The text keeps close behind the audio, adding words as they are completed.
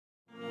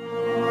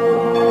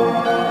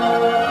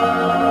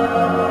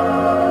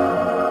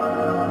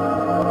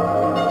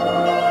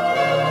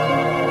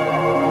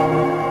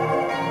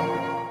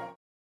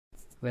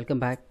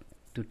Welcome back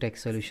to Tech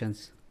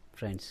Solutions,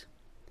 friends.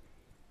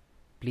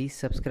 Please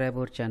subscribe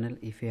our channel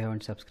if you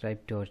haven't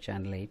subscribed to our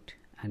channel yet,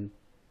 and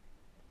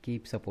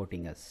keep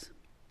supporting us.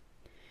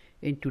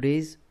 In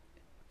today's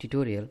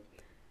tutorial,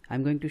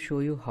 I'm going to show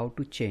you how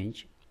to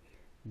change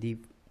the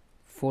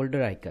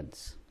folder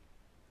icons.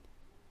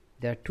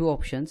 There are two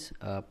options.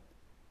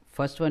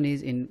 First one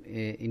is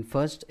in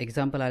first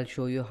example I'll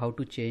show you how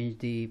to change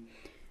the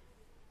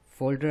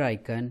folder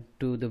icon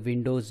to the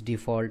Windows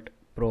default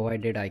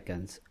provided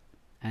icons,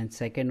 and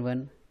second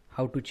one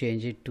how to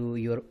change it to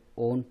your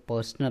own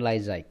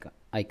personalized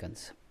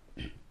icons.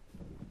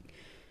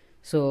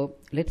 So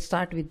let's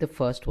start with the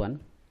first one,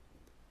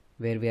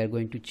 where we are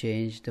going to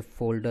change the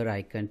folder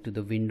icon to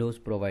the Windows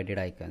provided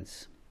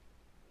icons.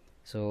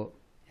 So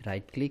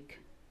right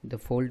click the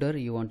folder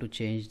you want to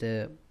change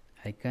the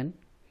icon,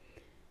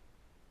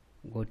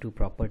 go to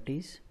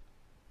properties,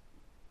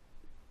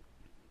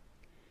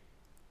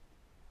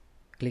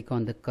 click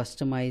on the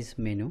customize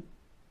menu.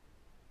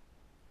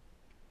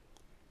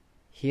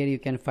 Here you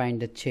can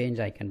find the change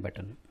icon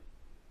button.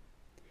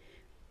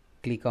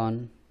 Click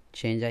on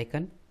change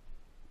icon.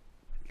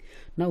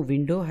 Now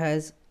Windows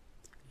has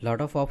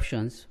lot of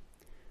options.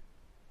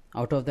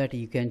 Out of that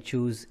you can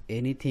choose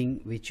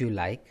anything which you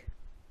like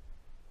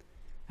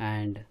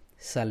and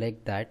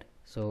select that.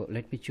 So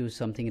let me choose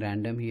something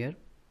random here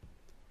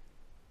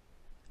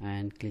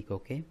and click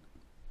OK,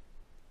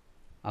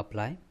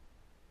 apply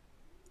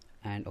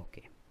and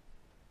OK.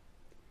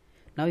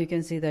 Now you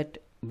can see that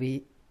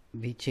we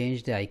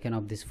changed the icon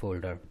of this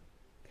folder,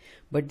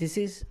 but this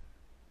is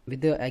with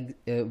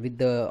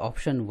the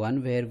option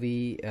 1 where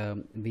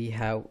we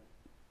have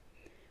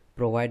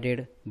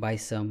provided by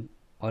some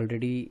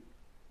already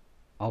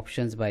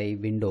options by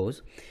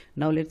Windows.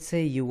 Now let's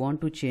say you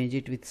want to change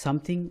it with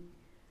something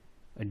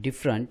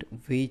different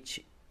which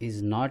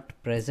is not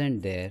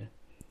present there,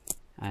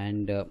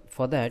 and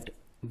for that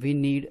we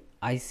need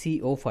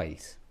ICO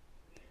files.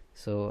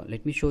 So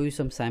let me show you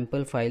some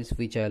sample files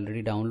which I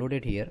already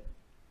downloaded here.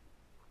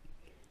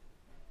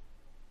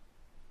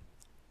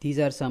 These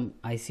are some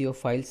ICO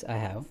files I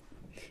have.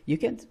 You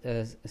can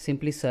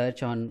simply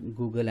search on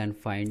Google and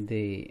find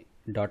the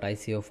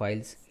 .ico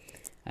files,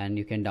 and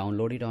you can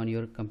download it on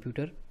your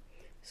computer.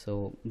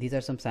 So these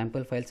are some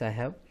sample files I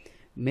have.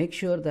 Make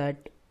sure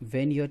that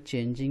when you're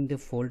changing the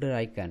folder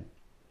icon,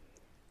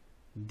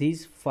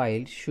 these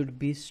files should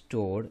be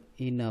stored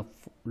in a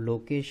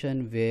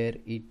location where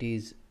it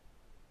is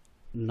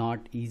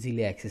not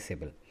easily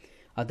accessible.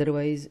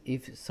 Otherwise,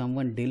 if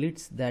someone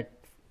deletes that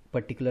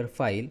particular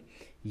file,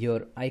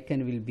 your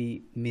icon will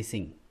be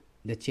missing,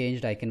 the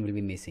changed icon will be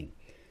missing.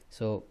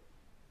 So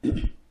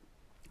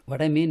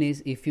what I mean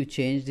is, if you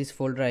change this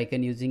folder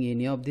icon using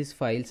any of these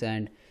files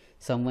and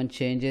someone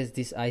changes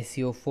this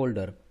ICO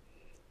folder,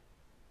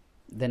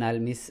 then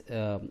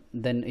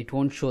then it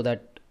won't show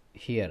that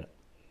here.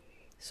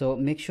 So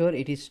make sure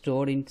it is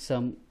stored in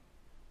some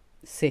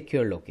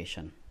secure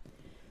location.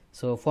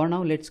 So for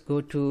now let's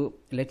go to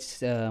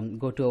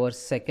our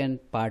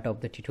second part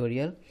of the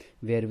tutorial,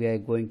 where we are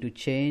going to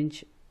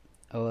change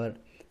our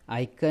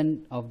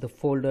icon of the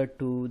folder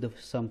to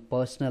some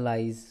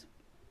personalized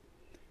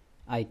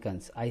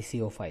icons,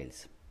 ICO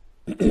files.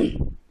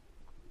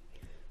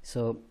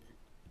 So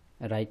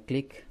right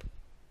click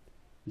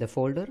the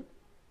folder,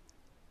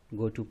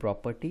 go to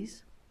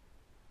properties,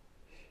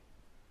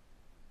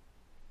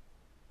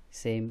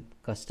 same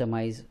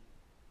customize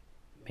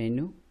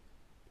menu,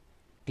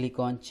 click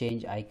on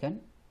change icon,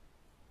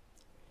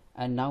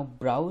 and now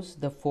browse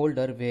the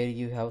folder where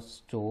you have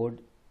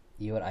stored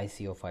your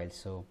ICO files.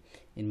 So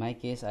in my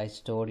case I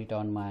stored it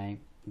on my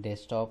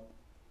desktop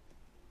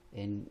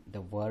in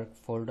the work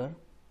folder.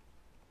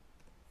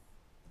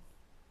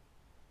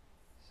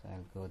 So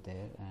I'll go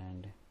there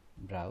and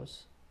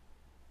browse.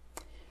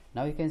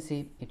 Now you can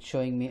see it's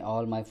showing me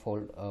all my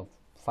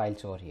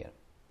files over here.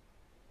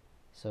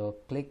 So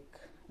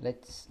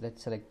let's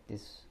select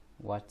this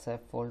WhatsApp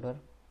folder,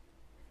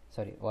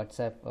 sorry,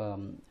 WhatsApp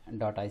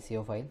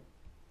 .ico file,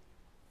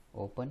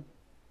 open,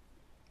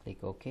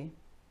 click OK,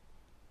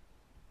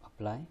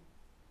 apply,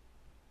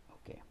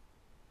 OK,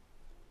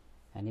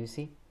 and you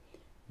see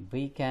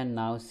we can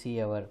now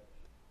see our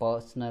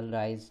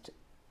personalized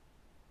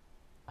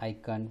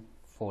icon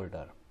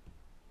folder.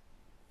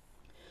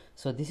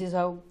 So this is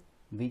how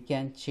we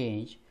can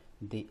change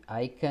the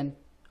icon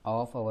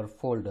of our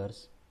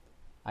folders,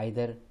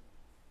 either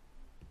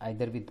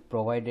with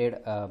provided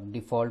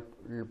default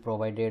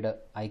provided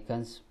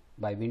icons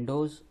by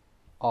Windows,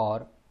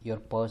 or your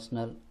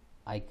personal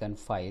icon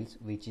files,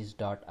 which is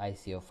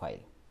 .ico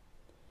file.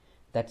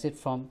 That's it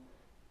from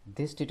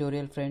this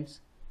tutorial,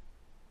 friends.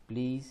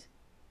 Please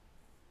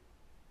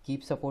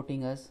keep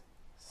supporting us,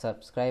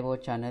 subscribe our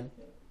channel.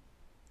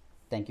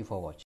 Thank you for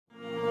watching.